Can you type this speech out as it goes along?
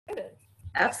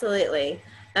Absolutely.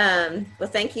 Well,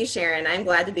 thank you, Sharon. I'm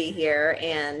glad to be here,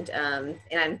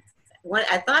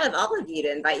 I thought of all of you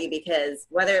to invite you because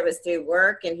whether it was through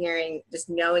work and hearing, just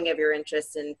knowing of your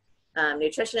interest in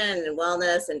nutrition and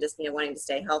wellness, and just wanting to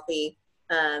stay healthy,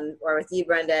 or with you,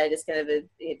 Brenda, just kind of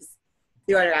just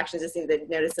through our interactions, just seemed to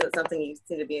notice that it's something you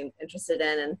seem to be interested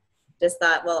in, and just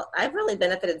thought, well, I've really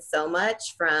benefited so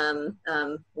much from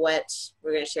what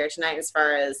we're going to share tonight as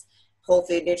far as whole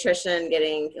food nutrition,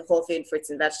 getting whole food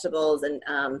fruits and vegetables. And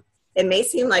it may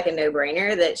seem like a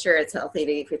no-brainer that sure, it's healthy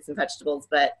to eat fruits and vegetables,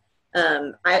 but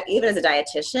even as a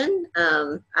dietitian,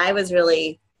 I was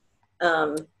really,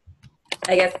 I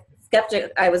guess,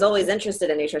 skeptic. I was always interested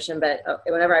in nutrition, but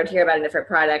whenever I would hear about a different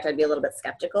product, I'd be a little bit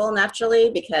skeptical naturally,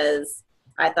 because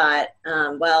I thought,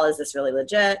 well, is this really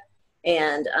legit?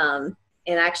 And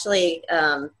actually,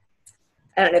 I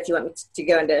don't know if you want me to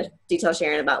go into detail,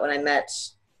 Sharon, about when I met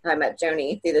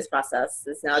Joannie through this process.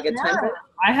 Is now a good time?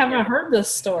 I haven't heard this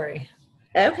story.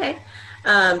 Okay.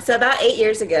 So about 8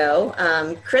 years ago,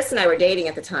 Chris and I were dating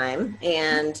at the time,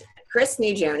 and Chris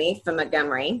knew Joannie from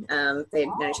Montgomery. They'd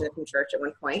known each other from church at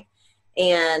one point.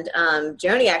 And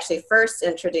Joannie actually first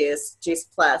introduced Juice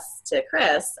Plus to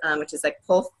Chris, which is like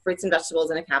whole fruits and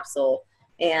vegetables in a capsule.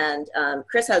 And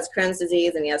Chris has Crohn's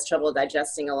disease, and he has trouble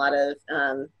digesting a lot of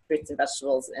fruits and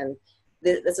vegetables. And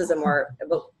this is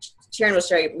Sharon will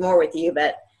share more with you,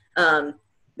 but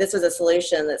this was a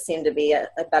solution that seemed to be a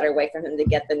better way for him to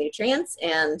get the nutrients.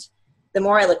 And the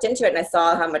more I looked into it and I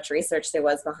saw how much research there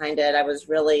was behind it, I was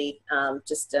really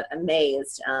just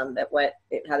amazed at what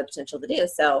it had the potential to do.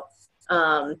 So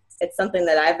it's something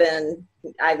that I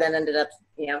then ended up,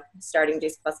 starting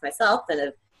Juice Plus myself, and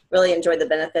have really enjoyed the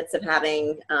benefits of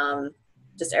having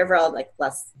just overall like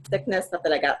less sickness. Not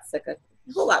that I got sick a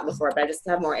whole lot before, but I just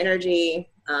have more energy.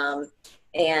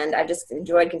 And I've just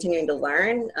enjoyed continuing to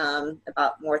learn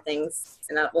about more things,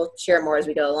 and we'll share more as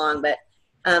we go along. But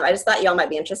I just thought y'all might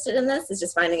be interested in this, is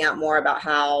just finding out more about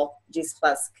how Juice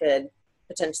Plus could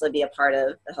potentially be a part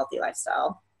of a healthy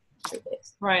lifestyle.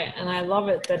 Right, and I love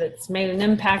it that it's made an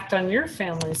impact on your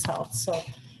family's health. So,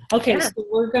 okay, yeah. So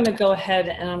we're going to go ahead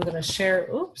and I'm going to share,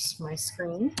 my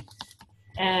screen.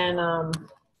 And,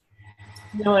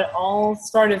 it all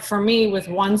started for me with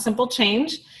one simple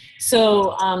change.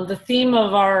 So the theme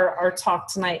of our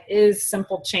talk tonight is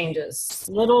simple changes,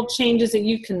 little changes that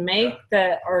you can make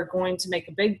that are going to make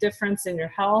a big difference in your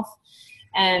health.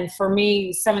 And for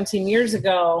me, 17 years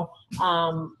ago,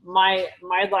 my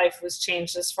life was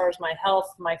changed as far as my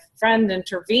health. My friend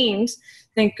intervened,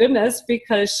 thank goodness,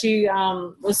 because she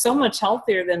was so much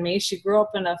healthier than me. She grew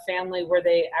up in a family where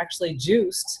they actually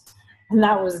juiced, and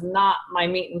that was not my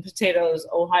meat and potatoes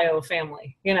Ohio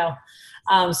family,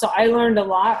 So I learned a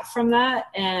lot from that,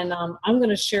 and I'm going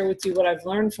to share with you what I've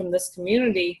learned from this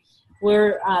community,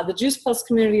 where the Juice Plus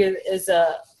community is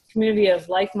a community of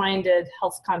like-minded,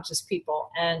 health-conscious people.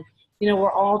 And,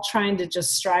 we're all trying to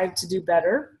just strive to do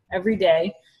better every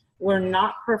day. We're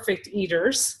not perfect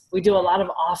eaters. We do a lot of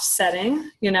offsetting,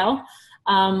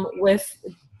 with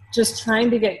just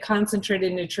trying to get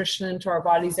concentrated nutrition into our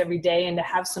bodies every day and to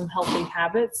have some healthy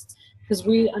habits, because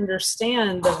we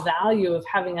understand the value of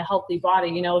having a healthy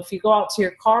body. If you go out to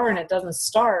your car and it doesn't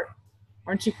start,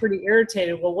 aren't you pretty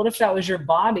irritated? Well, what if that was your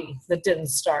body that didn't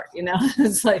start?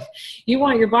 It's like you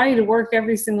want your body to work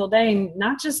every single day,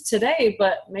 not just today,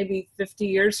 but maybe 50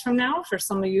 years from now for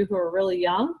some of you who are really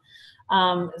young.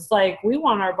 It's like we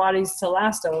want our bodies to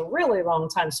last a really long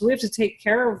time. So we have to take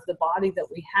care of the body that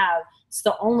we have. It's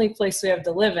the only place we have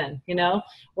to live in,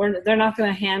 they're not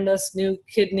going to hand us new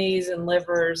kidneys and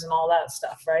livers and all that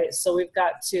stuff, right? So we've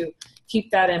got to keep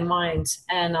that in mind.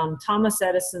 And Thomas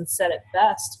Edison said it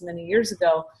best many years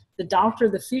ago: the doctor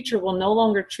of the future will no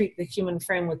longer treat the human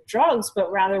frame with drugs, but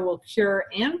rather will cure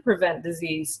and prevent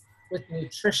disease with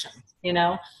nutrition,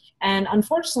 And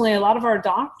unfortunately, a lot of our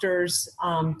doctors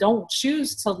don't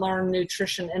choose to learn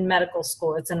nutrition in medical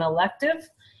school. It's an elective.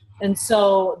 And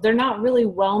so they're not really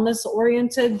wellness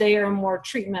oriented. They are more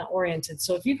treatment oriented.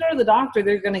 So if you go to the doctor,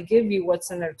 they're going to give you what's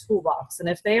in their toolbox. And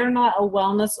if they are not a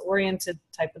wellness oriented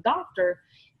type of doctor,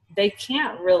 they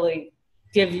can't really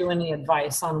give you any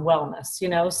advice on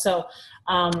wellness, So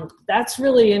that's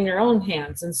really in your own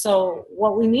hands. And so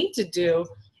what we need to do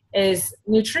is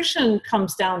nutrition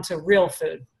comes down to real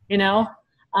food,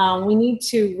 We need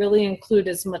to really include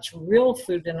as much real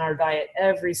food in our diet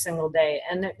every single day.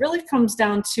 And it really comes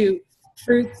down to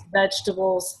fruits,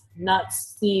 vegetables,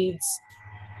 nuts, seeds,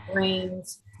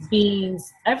 grains,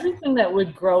 beans, everything that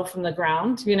would grow from the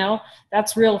ground,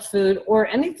 that's real food, or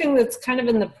anything that's kind of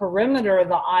in the perimeter of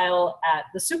the aisle at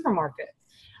the supermarket.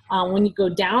 When you go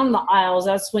down the aisles,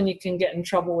 that's when you can get in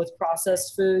trouble with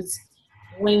processed foods.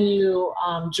 When you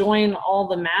join all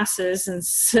the masses and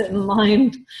sit in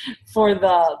line for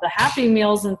the Happy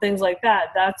Meals and things like that,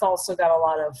 that's also got a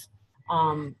lot of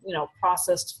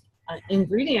processed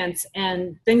ingredients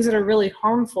and things that are really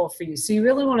harmful for you. So you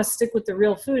really want to stick with the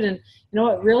real food. And you know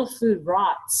what? Real food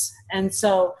rots. And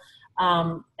so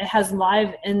it has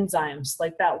live enzymes,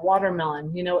 like that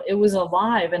watermelon. It was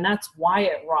alive, and that's why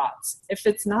it rots. If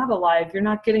it's not alive, you're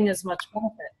not getting as much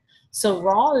benefit. So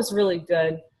raw is really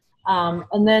good.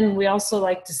 And then we also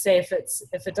like to say, if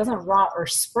it doesn't rot or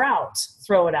sprout,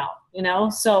 throw it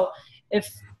out. So if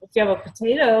you have a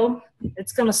potato,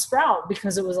 it's going to sprout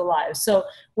because it was alive. So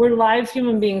we're live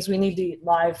human beings. We need to eat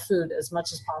live food as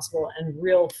much as possible, and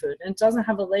real food. And it doesn't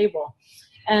have a label.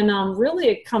 And really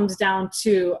it comes down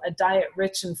to a diet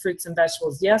rich in fruits and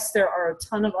vegetables. Yes, there are a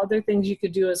ton of other things you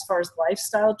could do as far as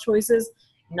lifestyle choices,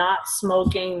 not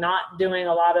smoking, not doing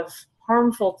a lot of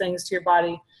harmful things to your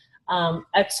body,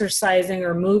 exercising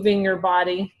or moving your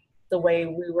body the way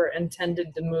we were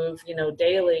intended to move,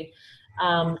 daily,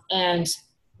 and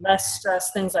less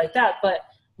stress, things like that. But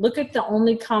look at the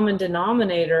only common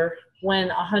denominator when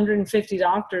 150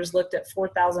 doctors looked at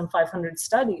 4,500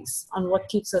 studies on what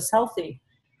keeps us healthy.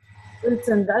 Fruits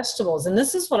and vegetables. And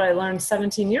this is what I learned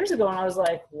 17 years ago. And I was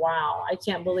like, wow, I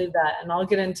can't believe that. And I'll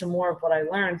get into more of what I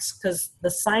learned because the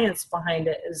science behind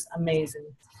it is amazing.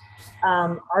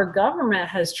 Our government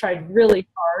has tried really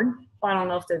hard. I don't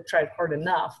know if they've tried hard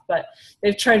enough, but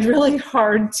they've tried really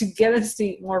hard to get us to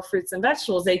eat more fruits and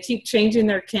vegetables. They keep changing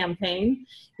their campaign.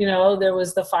 There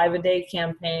was the 5-a-day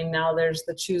campaign. Now there's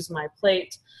the Choose My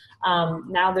Plate.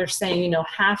 Now they're saying,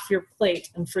 half your plate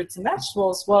in fruits and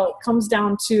vegetables. Well, it comes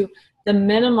down to the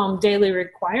minimum daily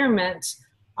requirement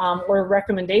or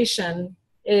recommendation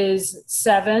is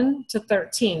 7 to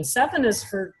 13. 7 is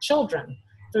for children,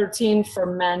 13 for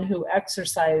men who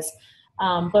exercise.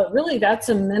 But really that's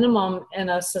a minimum in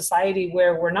a society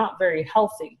where we're not very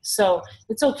healthy. So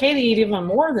it's okay to eat even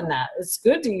more than that. It's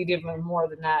good to eat even more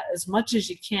than that, as much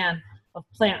as you can of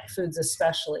plant foods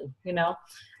especially,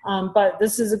 But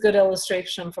this is a good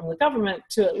illustration from the government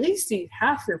to at least eat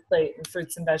half your plate in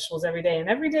fruits and vegetables every day. And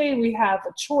every day we have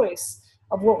a choice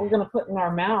of what we're going to put in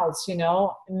our mouths,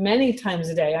 many times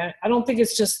a day. I don't think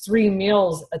it's just 3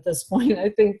 meals at this point. I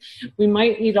think we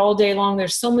might eat all day long.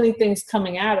 There's so many things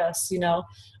coming at us,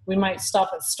 We might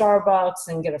stop at Starbucks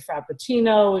and get a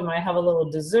Frappuccino. We might have a little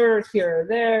dessert here or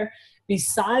there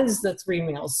besides the 3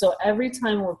 meals. So every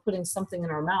time we're putting something in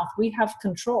our mouth, we have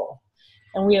control.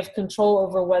 And we have control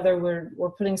over whether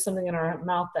we're putting something in our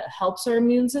mouth that helps our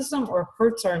immune system or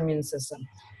hurts our immune system.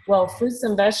 Well, fruits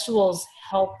and vegetables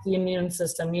help the immune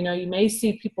system. You may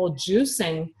see people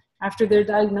juicing after they're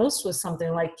diagnosed with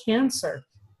something like cancer.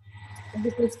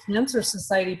 Look at this Cancer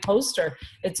Society poster.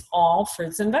 It's all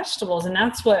fruits and vegetables. And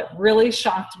that's what really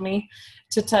shocked me,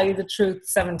 to tell you the truth,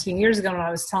 17 years ago when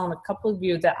I was telling a couple of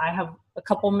you that I have a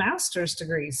couple master's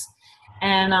degrees.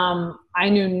 And I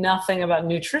knew nothing about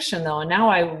nutrition, though. And now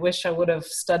I wish I would have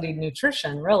studied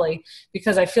nutrition, really,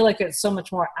 because I feel like it's so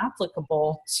much more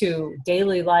applicable to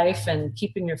daily life and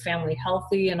keeping your family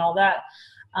healthy and all that.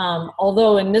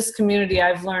 Although in this community,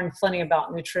 I've learned plenty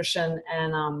about nutrition.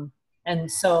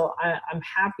 And so I'm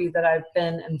happy that I've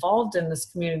been involved in this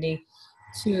community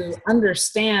to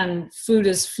understand food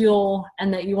as fuel,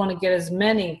 and that you want to get as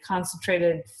many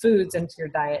concentrated foods into your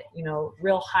diet,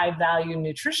 real high value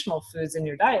nutritional foods in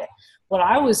your diet. What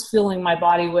I was fueling my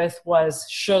body with was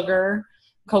sugar,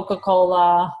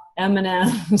 Coca-Cola,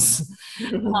 M&Ms,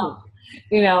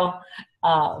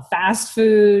 fast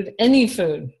food, any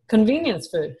food, convenience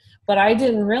food. But I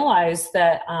didn't realize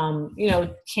that,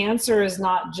 cancer is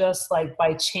not just like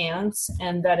by chance,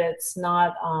 and that it's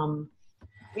not,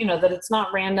 that it's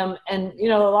not random. And,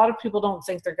 a lot of people don't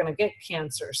think they're going to get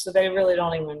cancer, so they really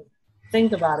don't even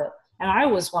think about it. And I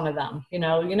was one of them. You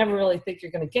never really think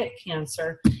you're going to get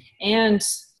cancer, and,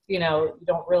 you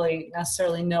don't really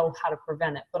necessarily know how to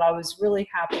prevent it. But I was really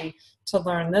happy to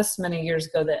learn this many years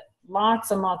ago, that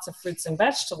lots and lots of fruits and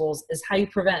vegetables is how you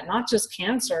prevent not just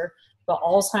cancer, but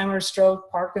Alzheimer's,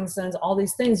 stroke, Parkinson's, all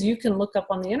these things. You can look up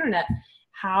on the internet,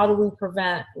 how do we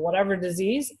prevent whatever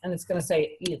disease? And it's going to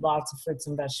say, eat lots of fruits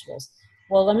and vegetables.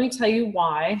 Well, let me tell you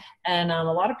why. And a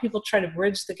lot of people try to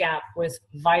bridge the gap with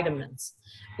vitamins.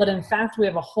 But in fact, we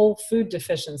have a whole food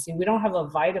deficiency. We don't have a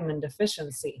vitamin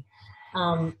deficiency.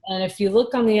 And if you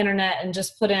look on the internet and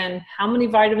just put in how many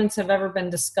vitamins have ever been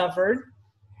discovered,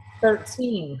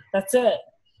 13, that's it.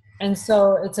 And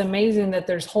so it's amazing that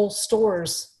there's whole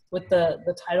stores with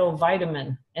the title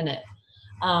vitamin in it.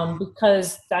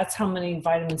 Because that's how many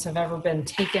vitamins have ever been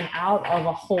taken out of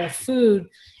a whole food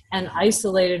and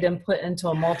isolated and put into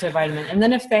a multivitamin. And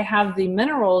then if they have the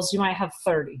minerals, you might have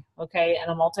 30, okay,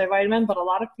 and a multivitamin. But a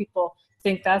lot of people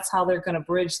think that's how they're going to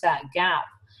bridge that gap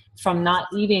from not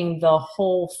eating the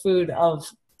whole food of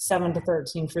 7 to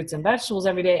 13 fruits and vegetables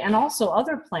every day, and also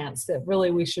other plants that really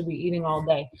we should be eating all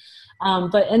day.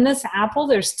 But in this apple,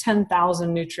 there's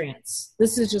 10,000 nutrients.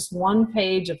 This is just one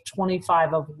page of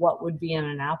 25 of what would be in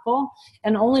an apple.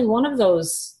 And only one of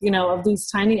those, of these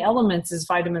tiny elements is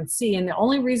vitamin C. And the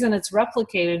only reason it's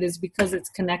replicated is because it's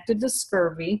connected to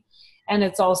scurvy, and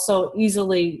it's also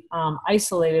easily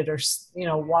isolated or,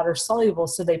 water soluble.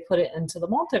 So they put it into the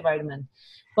multivitamin.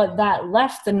 But that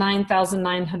left the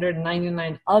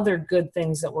 9,999 other good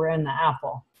things that were in the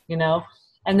apple,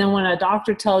 And then when a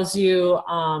doctor tells you,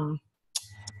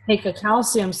 take a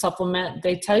calcium supplement,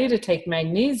 they tell you to take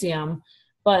magnesium.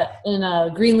 But in a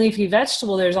green leafy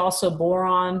vegetable, there's also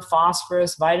boron,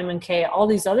 phosphorus, vitamin K, all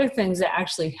these other things that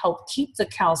actually help keep the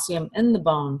calcium in the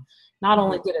bone, not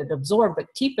only get it absorbed,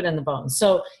 but keep it in the bone.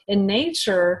 So in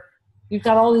nature, you've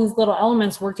got all these little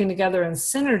elements working together in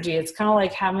synergy. It's kind of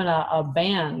like having a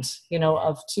band,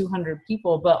 of 200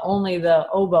 people, but only the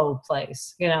oboe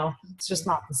plays, it's just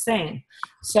not the same.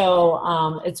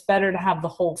 So it's better to have the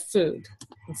whole food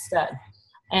instead.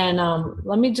 And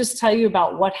let me just tell you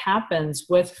about what happens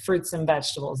with fruits and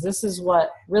vegetables. This is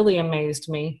what really amazed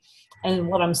me, and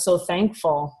what I'm so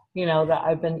thankful, that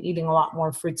I've been eating a lot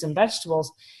more fruits and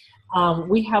vegetables.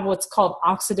 We have what's called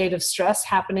oxidative stress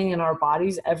happening in our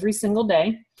bodies every single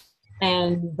day.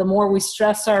 And the more we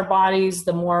stress our bodies,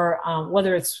 the more,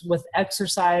 whether it's with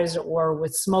exercise or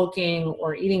with smoking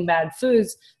or eating bad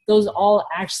foods, those all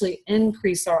actually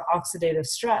increase our oxidative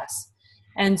stress.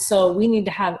 And so we need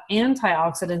to have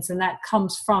antioxidants, and that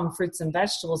comes from fruits and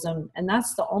vegetables. And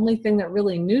that's the only thing that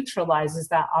really neutralizes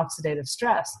that oxidative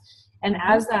stress. And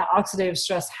as that oxidative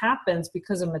stress happens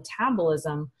because of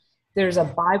metabolism, there's a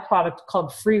byproduct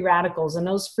called free radicals, and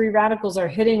those free radicals are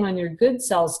hitting on your good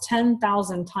cells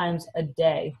 10,000 times a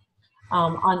day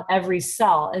on every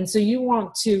cell. And so you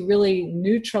want to really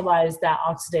neutralize that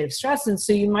oxidative stress. And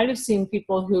so you might have seen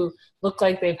people who look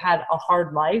like they've had a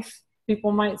hard life,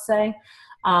 people might say,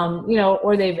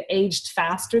 or they've aged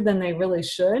faster than they really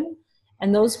should.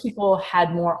 And those people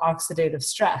had more oxidative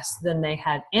stress than they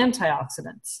had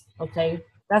antioxidants, okay?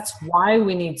 That's why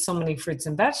we need so many fruits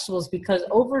and vegetables, because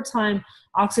over time,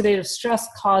 oxidative stress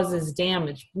causes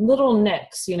damage, little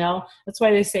nicks, That's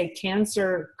why they say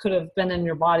cancer could have been in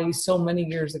your body so many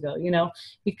years ago,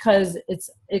 because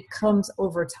it comes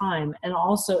over time. And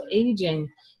also aging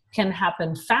can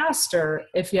happen faster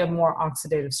if you have more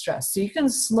oxidative stress. So you can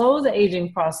slow the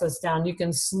aging process down. You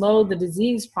can slow the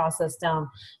disease process down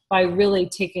by really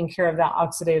taking care of that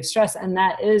oxidative stress. And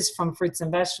that is from fruits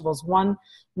and vegetables. One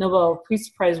Nobel Peace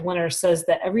Prize winner says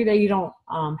that every day you don't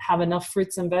have enough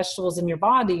fruits and vegetables in your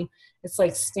body, it's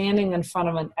like standing in front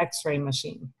of an X-ray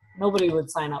machine. Nobody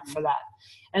would sign up for that.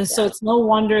 And so it's no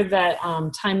wonder that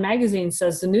Time Magazine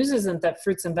says the news isn't that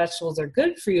fruits and vegetables are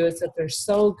good for you, it's that they're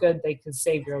so good they could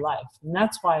save your life. And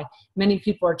that's why many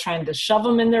people are trying to shove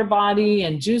them in their body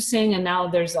and juicing, and now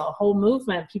there's a whole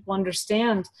movement. People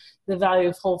understand the value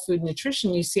of whole food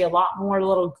nutrition. You see a lot more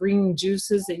little green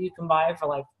juices that you can buy for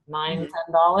like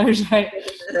 $9-10, right?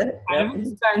 Kind of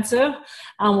expensive.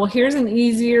 Well, here's an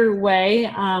easier way,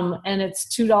 and it's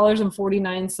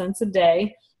 $2.49 a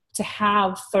day to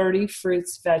have 30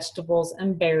 fruits, vegetables,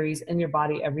 and berries in your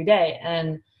body every day.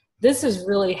 And this is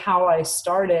really how I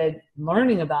started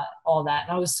learning about all that.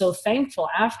 And I was so thankful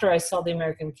after I saw the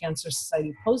American Cancer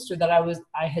Society poster that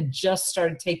I had just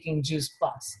started taking Juice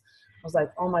Plus. I was like,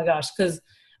 oh my gosh, because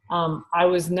I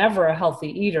was never a healthy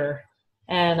eater.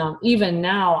 And even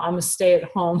now I'm a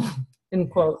stay-at-home, in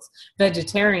quotes,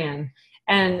 vegetarian.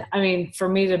 And I mean, for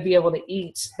me to be able to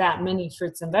eat that many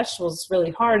fruits and vegetables is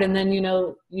really hard. And then,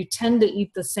 you tend to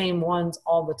eat the same ones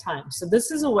all the time. So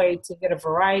this is a way to get a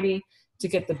variety, to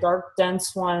get the dark,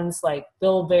 dense ones like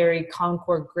bilberry,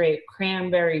 Concord grape,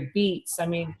 cranberry, beets. I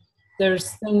mean, there's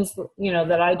things,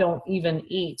 that I don't even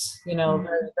eat, very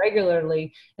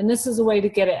regularly. And this is a way to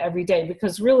get it every day,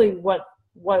 because really what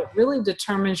really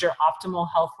determines your optimal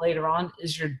health later on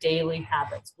is your daily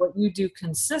habits. What you do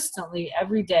consistently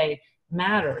every day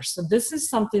matters. So this is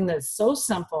something that's so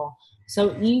simple,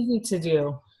 so easy to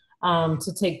do,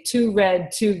 to take 2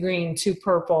 red, 2 green, 2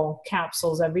 purple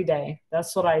capsules every day.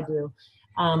 That's what I do.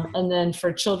 And then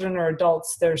for children or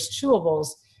adults, there's chewables.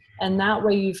 And that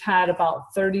way you've had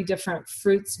about 30 different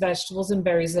fruits, vegetables, and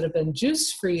berries that have been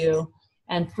juiced for you.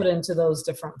 and put into those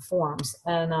different forms.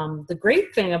 And the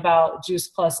great thing about Juice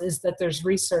Plus is that there's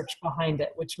research behind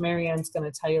it, which Marianne's going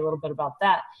to tell you a little bit about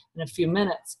that in a few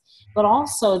minutes, but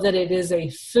also that it is a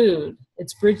food.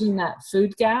 It's bridging that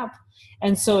food gap.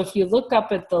 And so if you look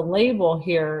up at the label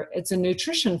here, it's a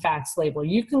nutrition facts label.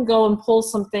 You can go and pull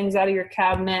some things out of your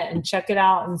cabinet and check it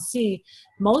out and see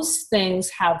most things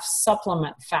have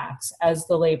supplement facts as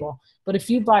the label. But if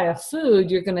you buy a food,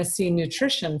 you're going to see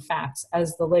nutrition facts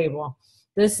as the label.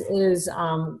 This is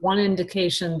one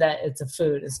indication that it's a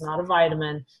food. It's not a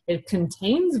vitamin. It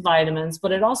contains vitamins,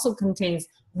 but it also contains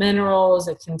minerals.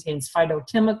 It contains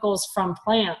phytochemicals from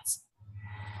plants,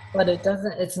 but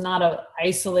it's not an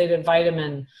isolated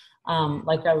vitamin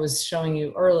like I was showing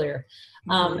you earlier.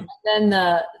 Then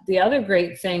the other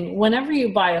great thing, whenever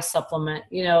you buy a supplement,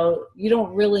 you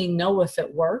don't really know if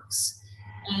it works.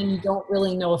 And you don't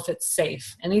really know if it's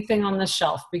safe, anything on the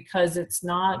shelf, because it's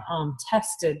not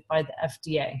tested by the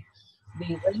FDA.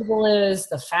 The label is,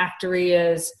 the factory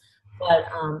is, but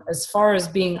as far as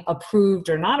being approved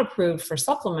or not approved for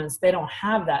supplements, they don't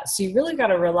have that. So you really got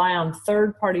to rely on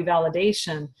third-party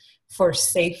validation for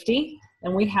safety.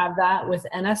 And we have that with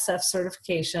NSF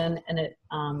certification, and it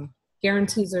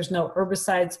guarantees there's no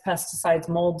herbicides, pesticides,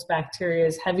 molds,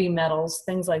 bacteria, heavy metals,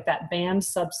 things like that, banned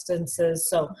substances.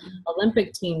 So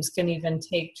Olympic teams can even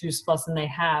take Juice Plus, and they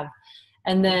have.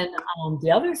 And then the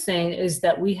other thing is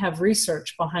that we have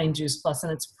research behind Juice Plus,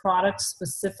 and it's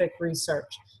product-specific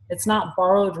research. It's not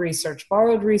borrowed research.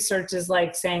 Borrowed research is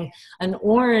like saying an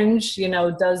orange,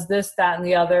 does this, that, and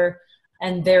the other,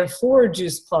 and therefore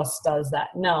Juice Plus does that.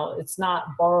 No, it's not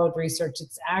borrowed research.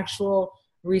 It's actual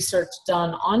research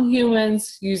done on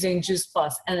humans using Juice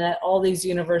Plus, and at all these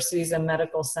universities and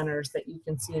medical centers that you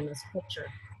can see in this picture.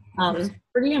 It's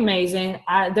pretty amazing.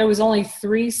 There was only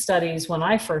 3 studies when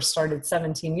I first started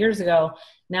 17 years ago.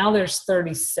 Now there's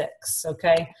 36,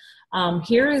 okay?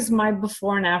 Here is my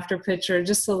before and after picture,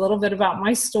 just a little bit about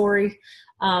my story.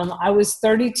 I was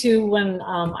 32 when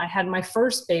I had my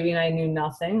first baby, and I knew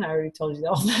nothing. I already told you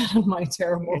all that of my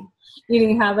terrible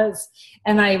eating habits.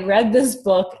 And I read this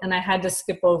book, and I had to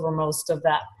skip over most of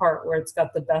that part where it's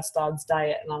got the best odds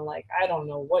diet. And I'm like, I don't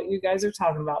know what you guys are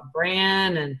talking about.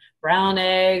 Bran and brown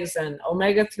eggs and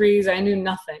omega-3s. I knew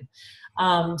nothing.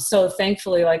 So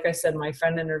thankfully, like I said, my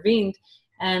friend intervened.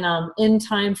 And in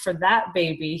time for that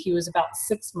baby, he was about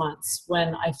 6 months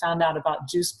when I found out about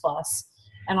Juice Plus,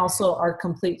 and also our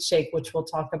complete shake, which we'll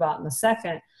talk about in a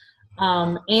second,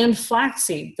 and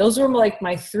flaxseed. Those were like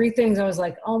my 3 things. I was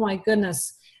like, oh my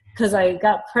goodness, because I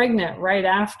got pregnant right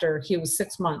after he was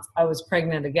 6 months. I was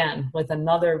pregnant again with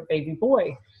another baby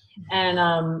boy. And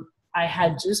I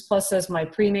had Juice Plus as my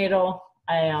prenatal.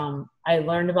 I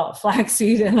learned about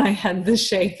flaxseed, and I had the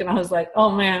shake, and I was like,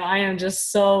 oh man, I am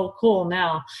just so cool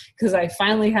now, because I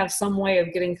finally have some way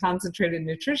of getting concentrated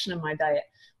nutrition in my diet.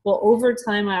 Well, over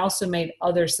time, I also made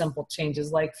other simple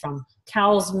changes, like from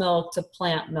cow's milk to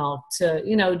plant milk to,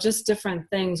 just different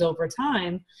things over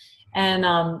time. And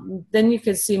then you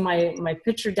can see my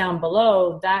picture down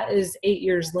below. That is 8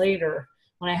 years later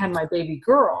when I had my baby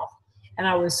girl, and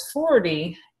I was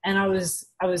 40, and I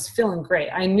was feeling great.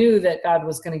 I knew that God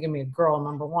was going to give me a girl,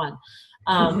 number one.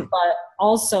 But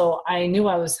also I knew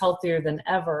I was healthier than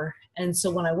ever. And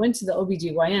so when I went to the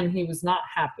OBGYN, he was not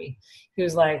happy. He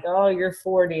was like, oh, you're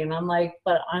 40. And I'm like,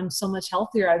 but I'm so much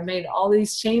healthier. I've made all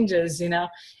these changes,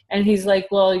 And he's like,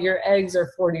 well, your eggs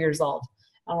are 40 years old.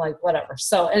 I'm like, whatever.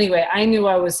 So anyway, I knew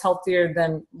I was healthier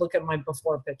than look at my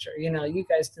before picture. You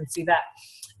guys can see that.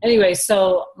 Anyway,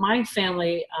 so my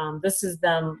family, this is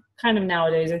them kind of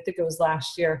nowadays. I think it was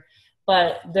last year,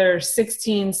 but they're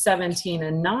 16, 17,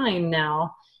 and 9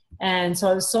 now. And so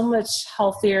I was so much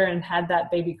healthier and had that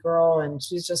baby girl, and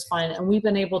she's just fine. And we've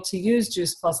been able to use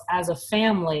Juice Plus as a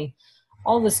family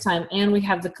all this time. And we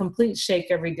have the complete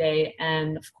shake every day.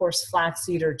 And of course,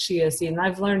 flaxseed or chia seed. And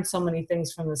I've learned so many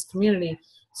things from this community.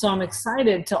 So I'm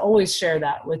excited to always share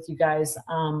that with you guys.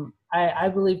 I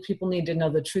believe people need to know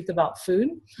the truth about food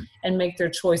and make their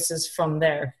choices from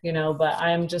there, but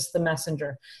I am just the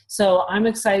messenger. So I'm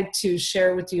excited to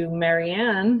share with you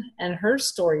Marianne and her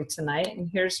story tonight. And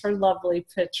here's her lovely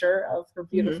picture of her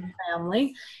beautiful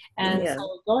family. And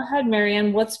so go ahead,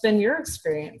 Marianne, what's been your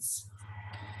experience?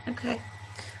 Okay.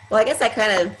 Well, I guess I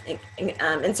kind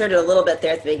of inserted a little bit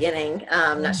there at the beginning.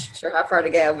 I'm not sure how far to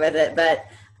go with it, but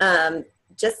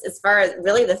just as far as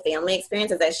really the family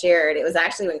experience, as I shared, it was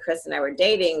actually when Chris and I were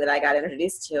dating that I got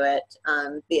introduced to it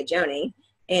via Joannie.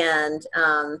 And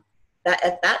that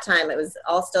at that time, it was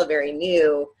all still very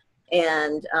new.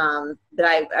 And but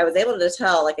I was able to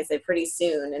tell, like I said, pretty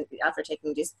soon, and after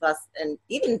taking Juice Plus, and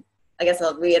even, I guess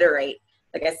I'll reiterate,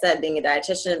 like I said, being a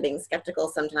dietitian, being skeptical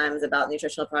sometimes about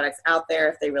nutritional products out there,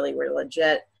 if they really were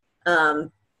legit. I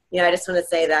just want to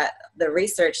say that the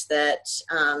research that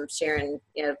Sharon,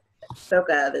 spoke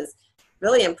of is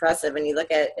really impressive. And you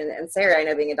look at, and Sarah, I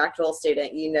know being a doctoral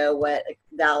student, what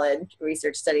valid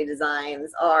research study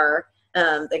designs are.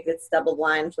 Like it's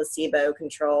double-blind,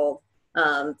 placebo-controlled,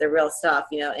 the real stuff,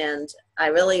 and I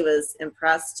really was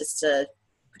impressed just to,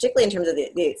 particularly in terms of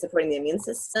the supporting the immune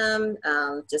system,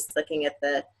 just looking at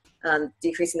the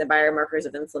decreasing the biomarkers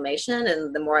of inflammation.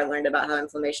 And the more I learned about how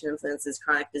inflammation influences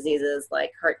chronic diseases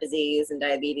like heart disease and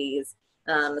diabetes,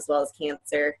 as well as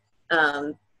cancer.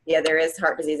 There is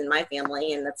heart disease in my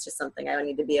family, and that's just something I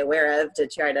need to be aware of to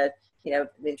try to,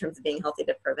 in terms of being healthy,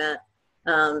 to prevent.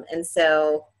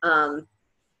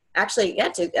 Actually,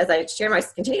 as I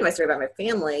continue my story about my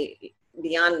family,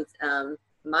 beyond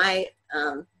my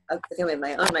the family of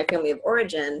my own, my family of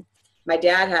origin, my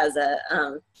dad has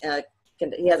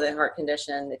he has a heart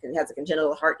condition. He has a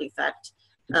congenital heart defect,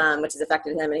 which has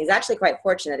affected him. And he's actually quite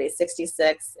fortunate. He's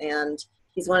 66, and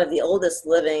he's one of the oldest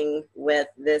living with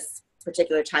this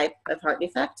particular type of heart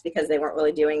defect because they weren't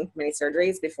really doing many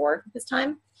surgeries before his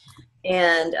time.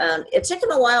 And it took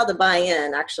him a while to buy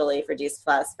in, actually, for Juice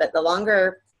Plus. But the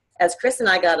longer, as Chris and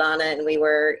I got on it, and we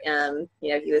were,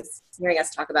 he was hearing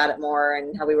us talk about it more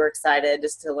and how we were excited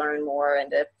just to learn more and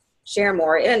to share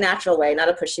more in a natural way, not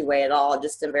a pushy way at all,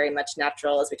 just a very much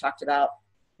natural, as we talked about,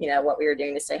 what we were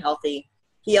doing to stay healthy.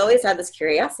 He always had this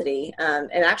curiosity.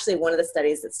 And actually one of the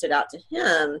studies that stood out to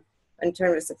him in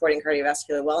terms of supporting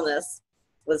cardiovascular wellness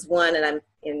was one, and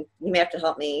you may have to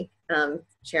help me,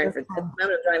 Sharon, for I'm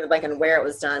drawing the blank on where it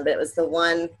was done, but it was the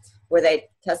one where they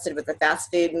tested with the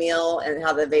fast food meal and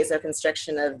how the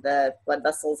vasoconstriction of the blood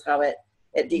vessels, how it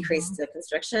decreased the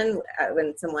constriction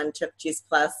when someone took Juice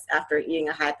Plus after eating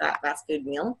a high-fat fast food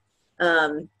meal.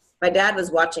 My dad was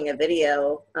watching a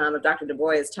video of Dr. Du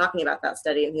Bois talking about that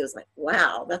study, and he was like,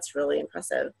 wow, that's really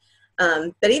impressive.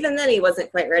 But even then, he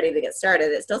wasn't quite ready to get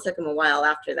started. It still took him a while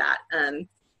after that.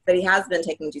 But he has been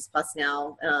taking Juice Plus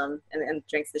now, and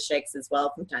drinks the shakes as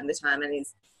well from time to time. And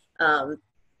he's,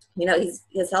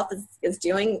 his health is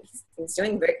doing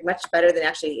very much better than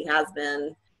actually he has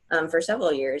been for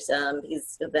several years.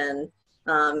 He's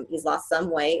lost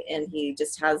some weight, and he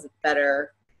just has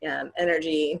better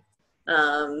energy.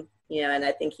 And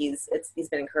I think he's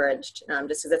been encouraged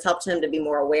just because it's helped him to be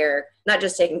more aware, not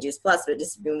just taking Juice Plus, but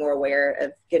just to be more aware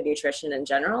of good nutrition in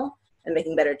general and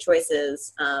making better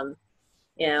choices.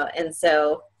 And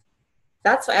so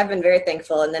that's why I've been very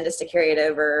thankful. And then just to carry it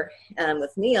over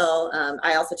with Neil,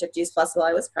 I also took Juice Plus while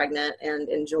I was pregnant and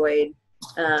enjoyed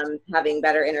having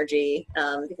better energy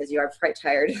because you are quite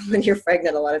tired when you're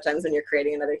pregnant a lot of times when you're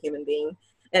creating another human being.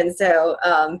 And so,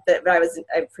 but I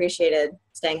appreciated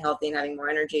staying healthy and having more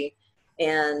energy.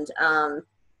 And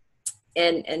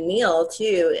Neil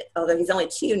too, although he's only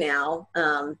 2 now,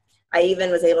 I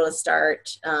even was able to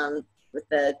start with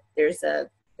there's the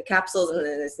capsules and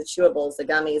then there's the chewables, the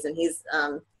gummies, and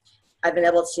I've been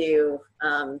able to,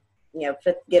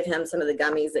 give him some of the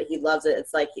gummies that he loves it.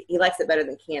 It's like, he likes it better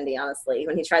than candy, honestly.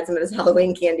 When he tried some of his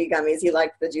Halloween candy gummies, he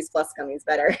liked the Juice Plus gummies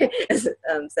better.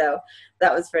 So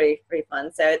that was pretty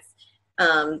fun. So it's,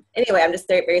 anyway, I'm just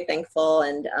very, very thankful.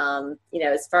 And,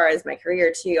 as far as my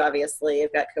career too, obviously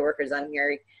I've got coworkers on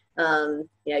here,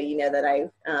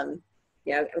 that I'm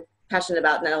passionate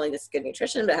about not only just good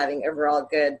nutrition, but having overall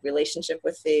good relationship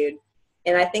with food.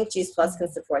 And I think Juice Plus can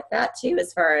support that too,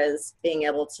 as far as being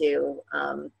able to,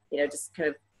 just kind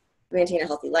of maintain a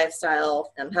healthy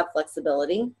lifestyle, have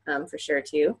flexibility for sure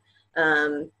too.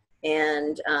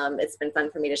 It's been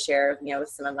fun for me to share, with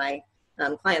some of my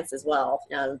clients as well,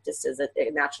 just as it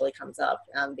naturally comes up,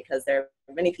 because there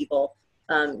are many people,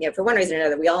 for one reason or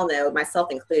another, we all know,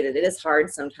 myself included, it is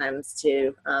hard sometimes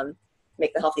to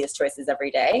make the healthiest choices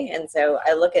every day. And so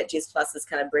I look at Juice Plus as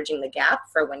kind of bridging the gap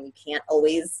for when you can't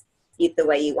always eat the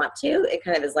way you want to. It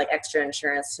kind of is like extra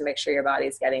insurance to make sure your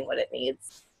body's getting what it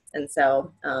needs. And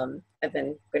so I've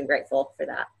been grateful for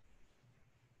that.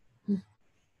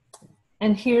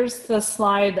 And here's the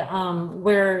slide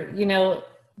where,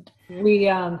 we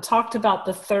talked about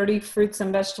the 30 fruits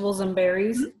and vegetables and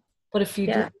berries, but if you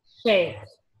do the shake,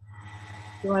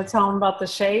 you want to tell them about the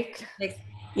shake?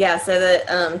 Yeah, so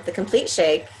the complete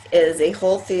shake is a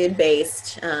whole food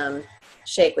based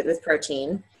shake with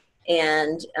protein.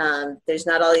 And there's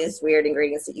not all these weird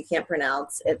ingredients that you can't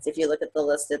pronounce. It's, if you look at the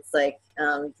list, it's like,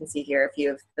 you can see here a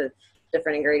few of the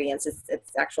different ingredients.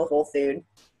 It's actual whole food.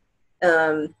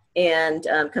 Comes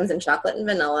in chocolate and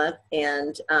vanilla.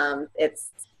 And it's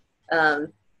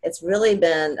it's really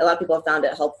been, a lot of people have found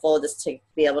it helpful just to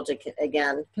be able to,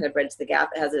 again, kind of bridge the gap.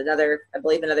 It has another, I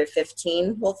believe, another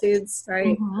 15 whole foods,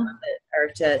 right?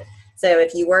 So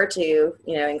if you were to,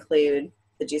 you know, include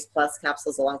the Juice Plus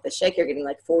capsules along with the shake, you're getting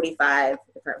like 45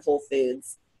 different whole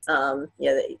foods, you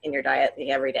know, in your diet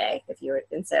every day. If you were,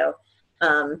 and so,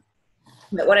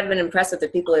 but what I've been impressed with the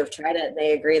people who've tried it,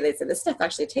 they agree. They say this stuff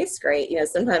actually tastes great. You know,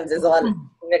 sometimes there's a lot of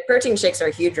protein shakes are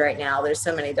huge right now. There's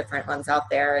so many different ones out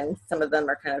there, and some of them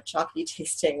are kind of chalky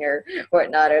tasting or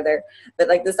whatnot. Or they're, but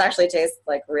like this actually tastes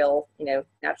like real, you know,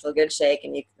 natural good shake.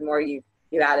 And the more you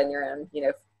add in your own, you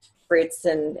know, fruits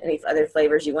and any other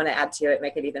flavors you want to add to it,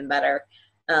 make it even better.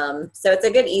 So it's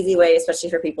a good, easy way, especially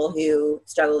for people who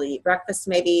struggle to eat breakfast.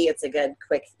 Maybe it's a good,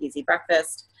 quick, easy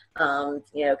breakfast. You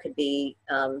know, could be,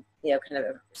 you know, kind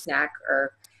of a snack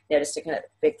or, you know, just to kind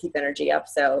of keep energy up.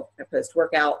 So post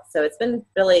workout. So it's been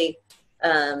really,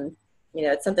 you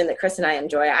know, it's something that Chris and I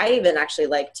enjoy. I even actually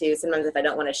like to, sometimes if I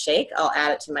don't want to shake, I'll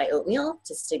add it to my oatmeal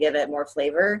just to give it more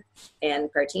flavor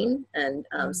and protein. And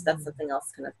so that's something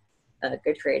else, kind of a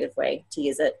good creative way to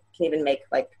use it. You can even make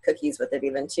like cookies with it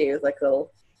even too, like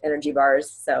little energy bars.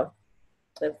 So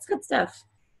it's good stuff.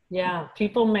 Yeah,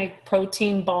 people make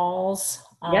protein balls.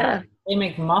 Yeah. They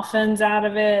make muffins out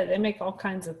of it. They make all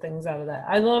kinds of things out of that.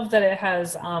 I love that it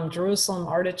has Jerusalem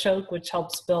artichoke, which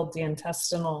helps build the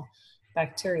intestinal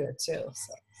bacteria too.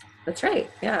 So That's right.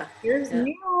 Yeah. Here's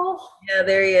Neil. Yeah,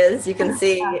 there he is. You can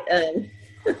see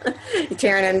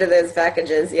tearing into those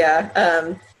packages. Yeah.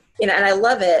 You know, and I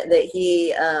love it that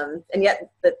he, and yet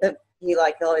he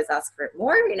like, he'll always ask for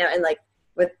more, you know, and like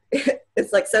with,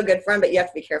 it's like so good for him, but you have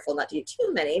to be careful not to eat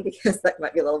too many because that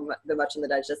might be a little bit much in the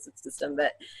digestive system.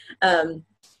 But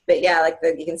yeah, like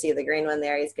you can see the green one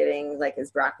there, he's getting like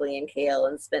his broccoli and kale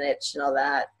and spinach and all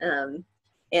that.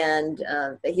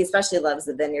 But he especially loves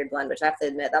the vineyard blend, which I have to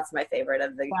admit, that's my favorite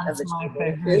of the, my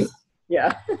favorite.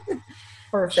 Yeah.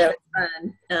 For So sure. it's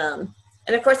fun.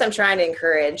 And of course I'm trying to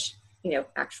encourage, you know,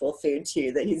 actual food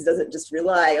too, that he doesn't just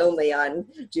rely only on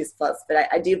Juice Plus, but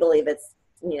I do believe it's,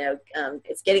 you know,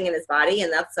 it's getting in his body.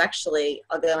 And that's actually,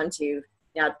 I'll go into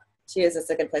now too, is this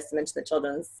a good place to mention the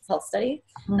Children's Health Study?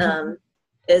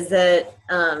 Is that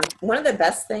one of the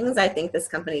best things I think this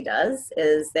company does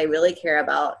is they really care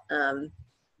about,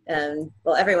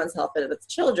 well, everyone's health, but with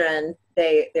children,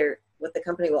 they're what the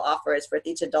company will offer is for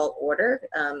each adult order,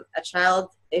 a child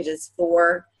ages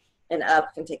 4 and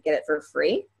up can get it for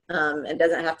free. It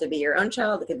doesn't have to be your own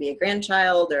child. It could be a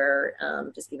grandchild or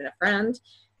just even a friend.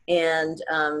 And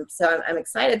so I'm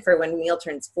excited for when Neil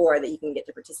turns 4 that you can get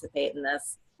to participate in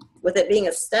this. With it being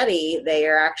a study, they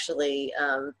are actually,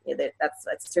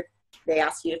 they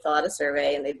ask you to fill out a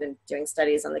survey, and they've been doing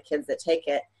studies on the kids that take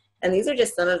it. And these are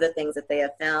just some of the things that they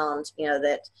have found, you know,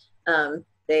 that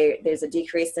there's a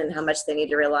decrease in how much they need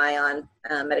to rely on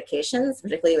medications,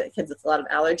 particularly with kids with a lot of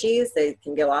allergies. They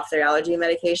can go off their allergy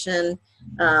medication.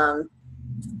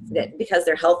 Because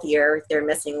they're healthier, they're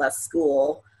missing less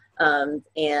school.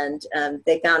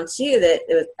 They found too that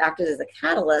it was acted as a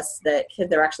catalyst that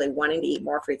kids are actually wanting to eat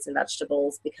more fruits and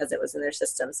vegetables because it was in their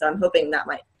system. So I'm hoping that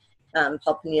might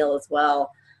help Neil as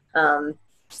well.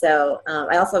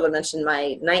 I also would mention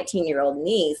my 19-year-old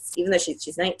niece, even though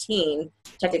she's 19,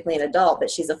 technically an adult, but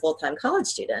she's a full-time college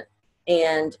student.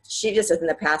 And she just within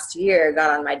the past year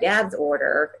got on my dad's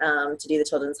order to do the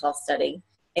Children's Health Study.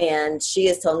 And she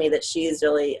has told me that she's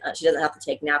really, she doesn't have to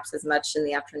take naps as much in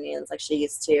the afternoons like she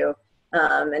used to,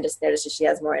 and just noticed that she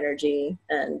has more energy,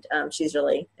 and she's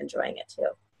really enjoying it too.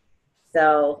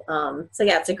 So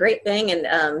yeah, it's a great thing.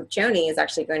 And Joannie is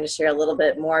actually going to share a little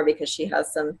bit more because she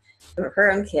has some of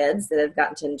her own kids that have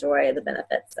gotten to enjoy the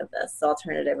benefits of this. So I'll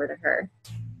turn it over to her.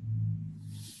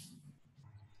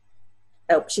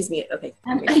 Oh, she's mute. Okay.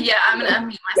 Yeah, I'm going to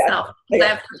unmute myself. Yeah. I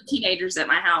have teenagers at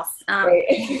my house.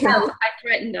 Right. So I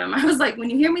threatened them. I was like, when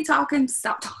you hear me talking,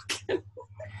 stop talking.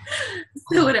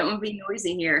 So it won't be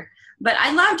noisy here. But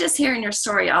I love just hearing your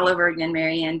story all over again,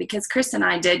 Marianne, because Chris and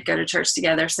I did go to church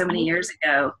together so many years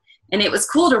ago. And it was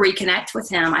cool to reconnect with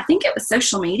him. I think it was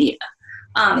social media.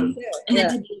 And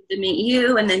then to meet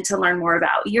you, and then to learn more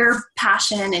about your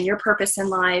passion and your purpose in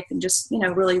life, and just, you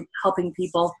know, really helping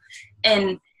people.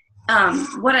 And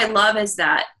what I love is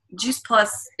that Juice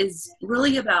Plus is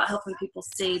really about helping people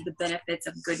see the benefits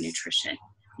of good nutrition.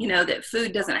 You know, that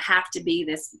food doesn't have to be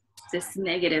this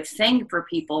negative thing for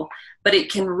people, but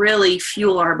it can really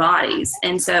fuel our bodies.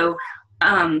 And so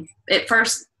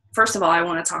first of all, I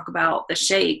want to talk about the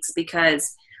shakes,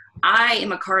 because I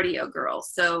am a cardio girl.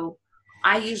 So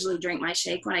I usually drink my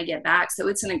shake when I get back. So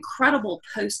it's an incredible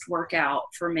post-workout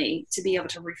for me to be able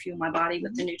to refuel my body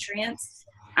with the nutrients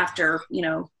after, you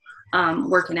know,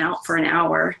 working out for an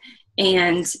hour. Mm-hmm.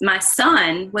 And my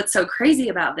son, what's so crazy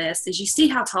about this is you see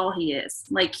how tall he is.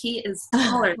 Like, he is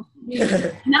taller than me.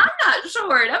 And I'm not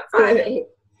short. I'm 5'8".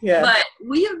 Yeah. But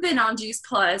we have been on Juice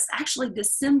Plus. Actually,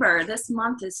 December, this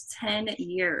month is 10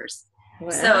 years. Wow.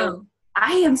 So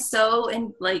I am so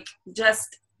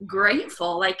just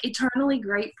grateful, like eternally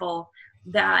grateful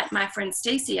that my friend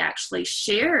Stacy actually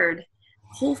shared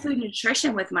whole food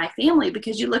nutrition with my family,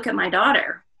 because you look at my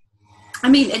daughter. I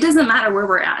mean, it doesn't matter where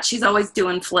we're at. She's always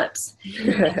doing flips.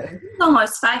 She's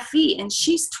almost 5 feet and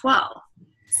she's 12.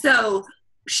 So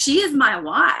she is my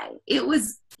why. It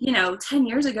was, 10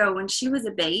 years ago when she was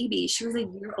a baby, she was a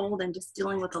year old and just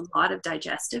dealing with a lot of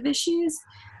digestive issues,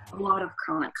 a lot of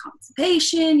chronic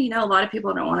constipation. A lot of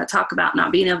people don't want to talk about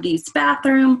not being able to use the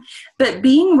bathroom, but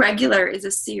being regular is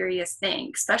a serious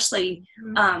thing, especially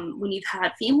when you've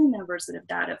had family members that have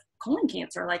died of colon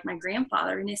cancer, like my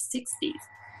grandfather in his 60s.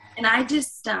 And I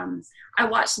just, I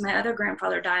watched my other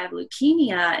grandfather die of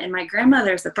leukemia, and my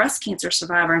grandmother's a breast cancer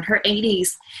survivor in her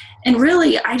 80s. And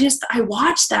really, I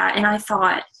watched that and I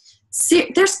thought,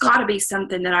 there's got to be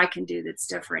something that I can do that's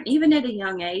different, even at a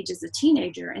young age as a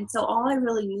teenager. And so all I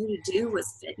really knew to do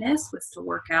was fitness, was to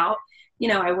work out.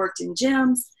 I worked in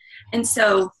gyms. And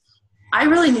so I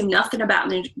really knew nothing about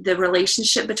the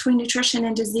relationship between nutrition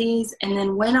and disease. And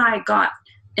then when I got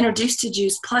introduced to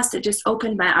Juice Plus, it just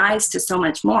opened my eyes to so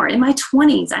much more. In my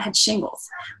 20s, I had shingles.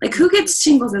 Like, who gets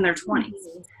shingles in their 20s?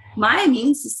 My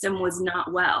immune system was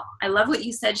not well. I love what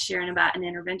you said, Sharon, about an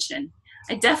intervention.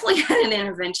 I definitely had an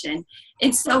intervention.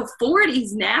 And so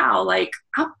 40s now, like,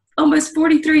 I'm almost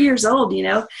 43 years old,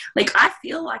 like, I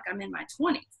feel like I'm in my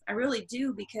 20s. I really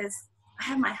do, because I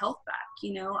have my health back.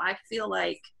 I feel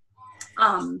like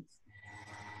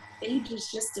age is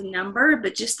just a number,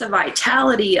 but just the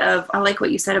vitality of, I like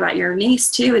what you said about your niece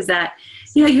too, is that,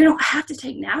 you don't have to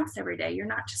take naps every day. You're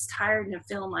not just tired and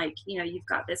feeling like, you've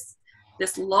got this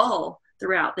lull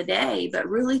throughout the day, but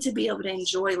really to be able to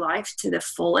enjoy life to the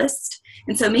fullest.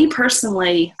 And so me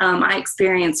personally, I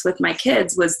experienced with my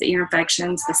kids was the ear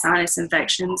infections, the sinus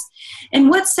infections. And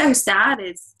what's so sad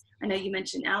is, I know you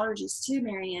mentioned allergies too,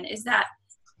 Marianne, is that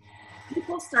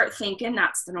people start thinking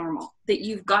that's the normal, that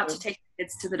you've got to take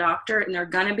kids to the doctor and they're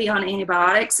going to be on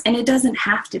antibiotics, and it doesn't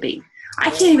have to be. I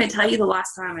can't even tell you the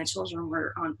last time my children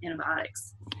were on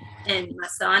antibiotics. And my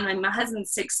son, my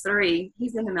husband's 6'3",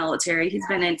 he's in the military. He's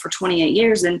been in for 28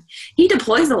 years, and he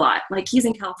deploys a lot. Like, he's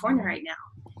in California right now.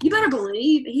 You better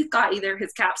believe he's got either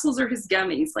his capsules or his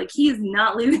gummies. Like, he is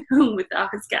not leaving home without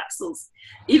his capsules.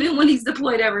 Even when he's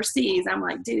deployed overseas, I'm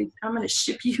like, dude, I'm going to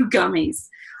ship you gummies.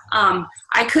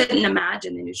 I couldn't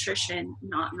imagine the nutrition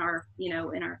not in our,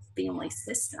 in our family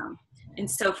system. And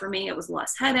so for me, it was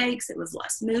less headaches, it was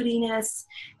less moodiness.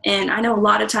 And I know a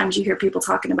lot of times you hear people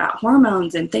talking about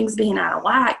hormones and things being out of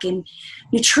whack, and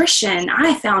nutrition,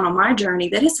 I found on my journey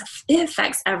that it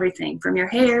affects everything from your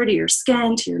hair to your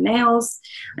skin to your nails.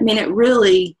 I mean,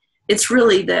 it's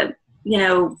really the,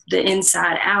 the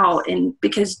inside out. And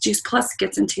because Juice Plus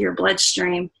gets into your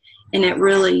bloodstream, and it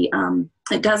really,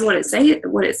 it does what it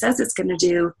says it's going to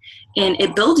do. And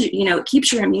it builds, it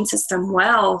keeps your immune system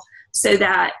well, so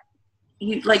that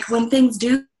you, like, when things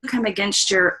do come against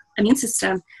your immune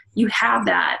system, you have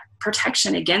that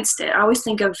protection against it. I always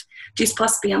think of Juice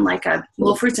Plus being like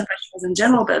fruits and vegetables in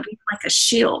general, but being like a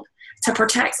shield to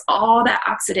protect all that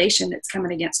oxidation that's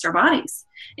coming against our bodies.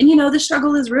 And, the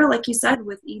struggle is real, like you said,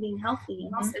 with eating healthy,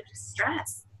 and also just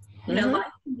stress. Life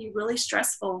can be really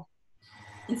stressful.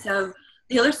 And so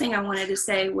the other thing I wanted to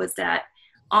say was that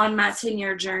on my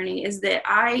 10-year journey is that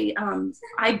I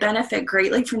benefit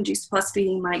greatly from Juice Plus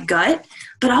feeding my gut,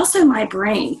 but also my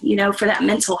brain, for that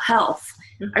mental health.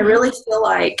 Mm-hmm. I really feel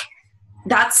like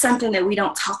that's something that we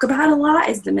don't talk about a lot,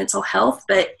 is the mental health.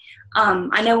 But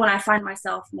I know when I find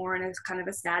myself more in a kind of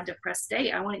a sad, depressed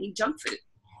state, I want to eat junk food.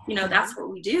 That's what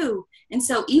we do. And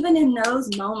so even in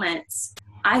those moments,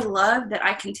 I love that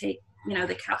I can take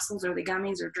the capsules or the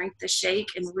gummies or drink the shake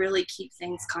and really keep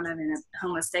things kind of in a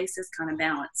homeostasis, kind of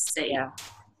balanced state.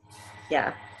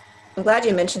 Yeah. I'm glad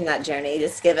you mentioned that, Joanie,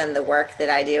 just given the work that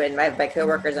I do, and my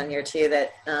coworkers on here too,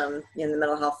 that in the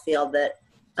mental health field, that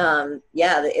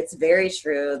it's very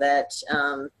true that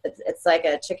it's like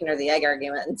a chicken or the egg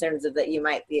argument, in terms of that you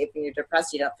might be, if you're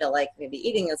depressed, you don't feel like maybe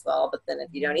eating as well, but then if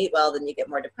you don't eat well, then you get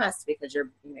more depressed, because your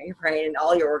brain and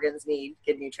all your organs need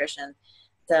good nutrition.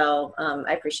 So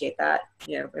I appreciate that,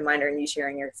 reminder, and you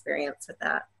sharing your experience with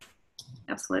that.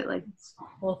 Absolutely.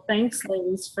 Well, thanks,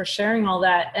 ladies, for sharing all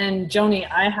that. And Joanie,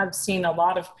 I have seen a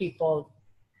lot of people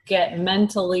get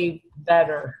mentally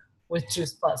better with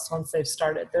Juice Plus once they've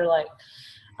started. They're like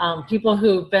people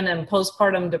who've been in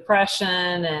postpartum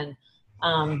depression and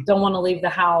don't want to leave the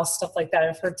house, stuff like that.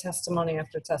 I've heard testimony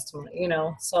after testimony, you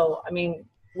know. So, I mean,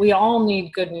 we all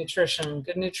need good nutrition.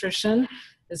 Good nutrition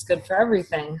is good for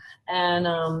everything. And,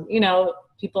 you know,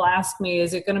 people ask me,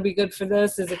 is it going to be good for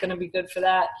this? Is it going to be good for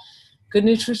that? Good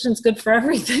nutrition is good for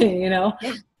everything, you know.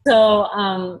 Yeah.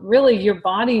 So really your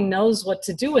body knows what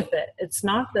to do with it. It's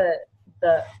not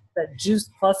that Juice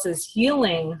Plus is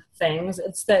healing things.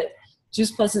 It's that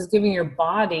Juice Plus is giving your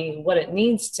body what it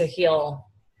needs to heal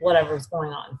whatever's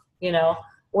going on, you know,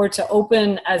 or to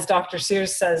open, as Dr.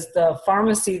 Sears says, the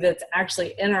pharmacy that's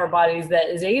actually in our bodies that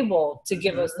is able to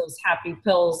give us those happy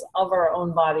pills of our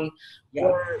own body,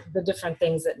 or the different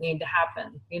things that need to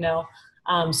happen, you know.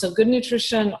 So good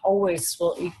nutrition always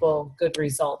will equal good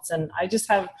results. And I just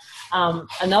have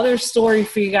another story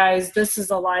for you guys. This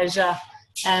is Elijah.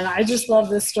 And I just love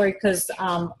this story because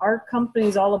our company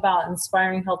is all about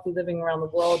inspiring healthy living around the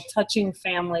world, touching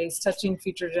families, touching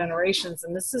future generations.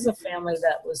 And this is a family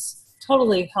that was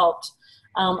totally helped.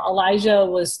 Elijah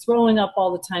was throwing up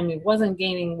all the time. He wasn't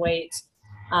gaining weight.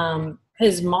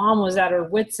 His mom was at her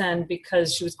wit's end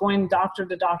because she was going doctor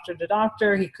to doctor to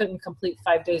doctor. He couldn't complete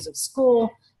 5 days of school.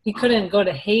 He couldn't go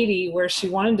to Haiti where she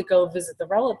wanted to go visit the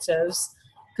relatives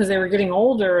because they were getting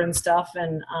older and stuff.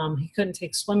 And he couldn't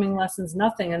take swimming lessons,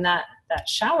 nothing. And that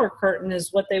shower curtain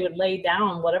is what they would lay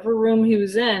down. Whatever room he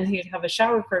was in, he'd have a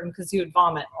shower curtain because he would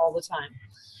vomit all the time.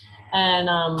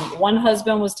 And one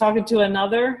husband was talking to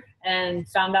another and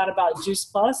found out about Juice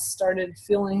Plus, started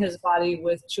fueling his body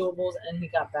with chewables, and he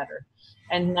got better.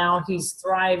 And now he's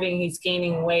thriving, he's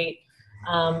gaining weight.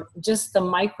 Just the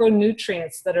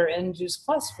micronutrients that are in Juice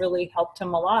Plus really helped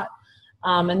him a lot.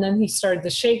 And then he started the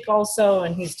shake also,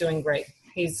 and he's doing great.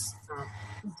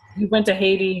 He went to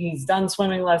Haiti, he's done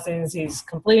swimming lessons, he's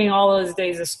completing all of his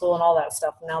days of school and all that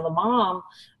stuff. Now the mom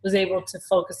was able to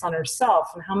focus on herself.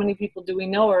 And how many people do we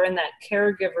know are in that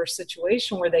caregiver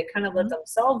situation where they kind of let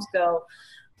themselves go?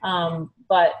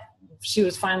 But she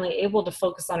was finally able to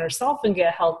focus on herself and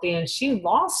get healthy. And she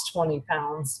lost 20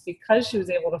 pounds because she was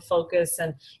able to focus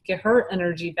and get her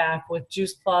energy back with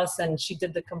Juice Plus. And she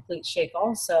did the complete shake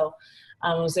also,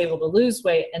 was able to lose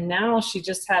weight. And now she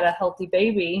just had a healthy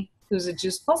baby who's a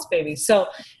Juice Plus baby. So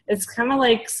it's kind of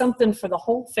like something for the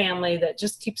whole family that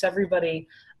just keeps everybody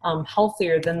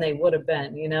healthier than they would have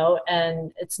been, you know.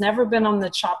 And it's never been on the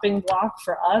chopping block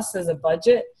for us as a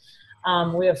budget.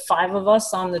 We have 5 of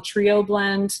us on the trio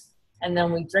blend, and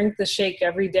then we drink the shake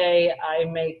every day. I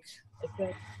make, I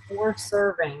think, 4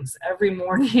 servings every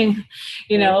morning,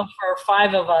 you know, for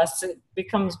 5 of us. It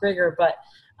becomes bigger, but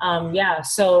yeah,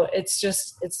 so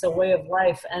it's a way of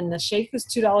life. And the shake is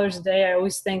 $2 a day. I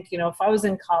always think, you know, if I was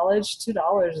in college,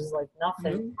 $2 is like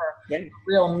nothing for a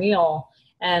real meal.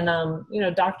 And, you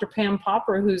know, Dr. Pam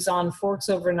Popper, who's on Forks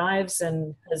Over Knives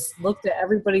and has looked at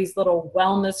everybody's little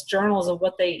wellness journals of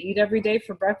what they eat every day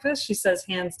for breakfast, she says,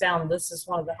 hands down, this is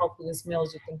one of the healthiest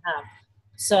meals you can have.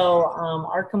 So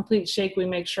our complete shake, we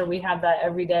make sure we have that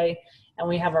every day. And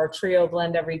we have our trio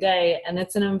blend every day. And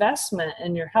it's an investment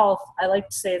in your health. I like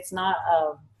to say it's not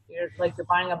like you're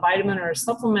buying a vitamin or a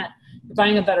supplement, you're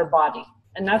buying a better body.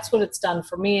 And that's what it's done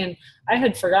for me. And I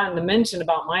had forgotten to mention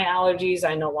about my allergies.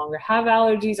 I no longer have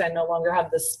allergies. I no longer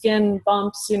have the skin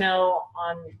bumps, you know,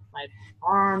 on my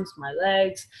arms, my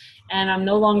legs. And I'm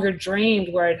no longer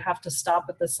drained where I'd have to stop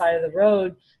at the side of the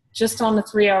road just on a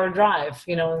 3-hour drive,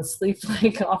 you know, and sleep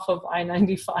like off of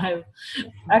I-95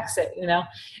 exit, you know.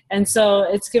 And so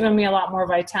it's given me a lot more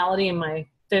vitality in my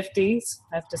 50s,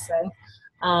 I have to say.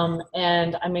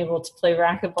 And I'm able to play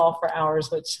racquetball for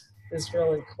hours, which is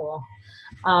really cool.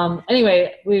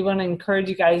 Anyway, we want to encourage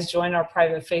you guys, join our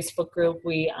private Facebook group.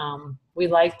 We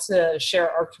like to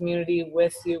share our community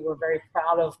with you. We're very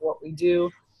proud of what we do.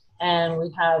 And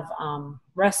we have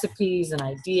recipes and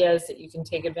ideas that you can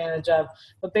take advantage of.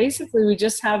 But basically, we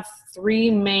just have 3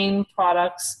 main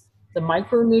products: the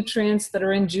micronutrients that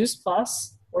are in Juice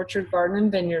Plus, Orchard, Garden,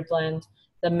 and Vineyard Blend,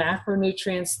 the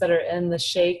macronutrients that are in the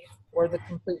shake or the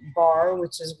complete bar,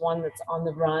 which is one that's on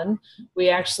the run. We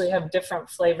actually have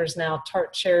different flavors now: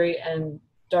 tart cherry and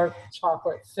dark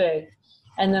chocolate fig.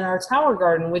 And then our Tower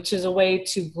Garden, which is a way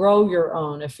to grow your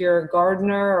own. If you're a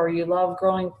gardener or you love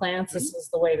growing plants, this is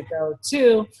the way to go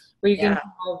too, where you can have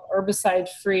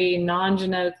herbicide-free,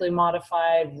 non-genetically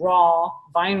modified, raw,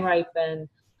 vine-ripened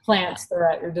plants that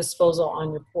are at your disposal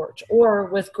on your porch, or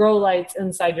with grow lights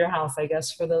inside your house, I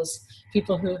guess, for those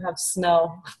people who have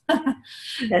snow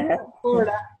in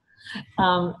Florida.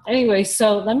 Anyway,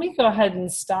 so let me go ahead and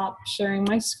stop sharing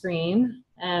my screen.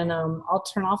 And I'll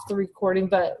turn off the recording,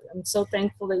 but I'm so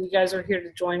thankful that you guys are here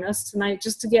to join us tonight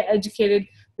just to get educated.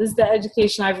 This is the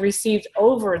education I've received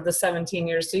over the 17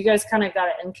 years. So you guys kind of got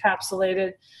it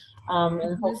encapsulated.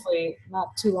 and hopefully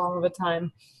not too long of a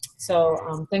time.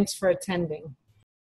 So thanks for attending.